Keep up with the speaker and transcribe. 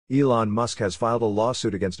Elon Musk has filed a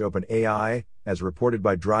lawsuit against OpenAI, as reported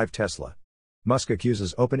by Drive Tesla. Musk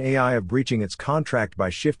accuses OpenAI of breaching its contract by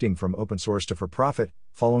shifting from open source to for-profit,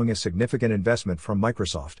 following a significant investment from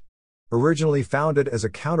Microsoft. Originally founded as a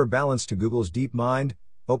counterbalance to Google's DeepMind,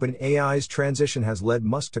 OpenAI's transition has led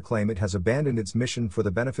Musk to claim it has abandoned its mission for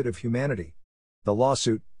the benefit of humanity. The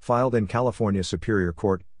lawsuit, filed in California Superior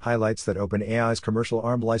Court, highlights that OpenAI's commercial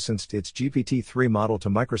arm licensed its GPT-3 model to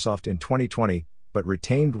Microsoft in 2020, but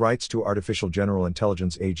retained rights to artificial general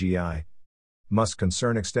intelligence (AGI). Musk's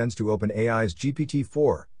concern extends to OpenAI's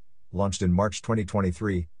GPT-4, launched in March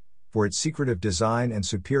 2023, for its secretive design and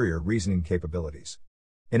superior reasoning capabilities.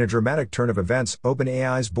 In a dramatic turn of events,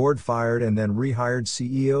 OpenAI's board fired and then rehired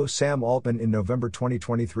CEO Sam Altman in November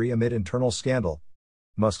 2023 amid internal scandal.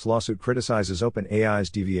 Musk's lawsuit criticizes OpenAI's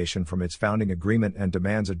deviation from its founding agreement and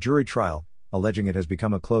demands a jury trial, alleging it has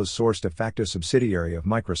become a closed-source de facto subsidiary of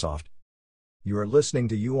Microsoft. You are listening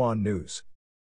to Yuan News.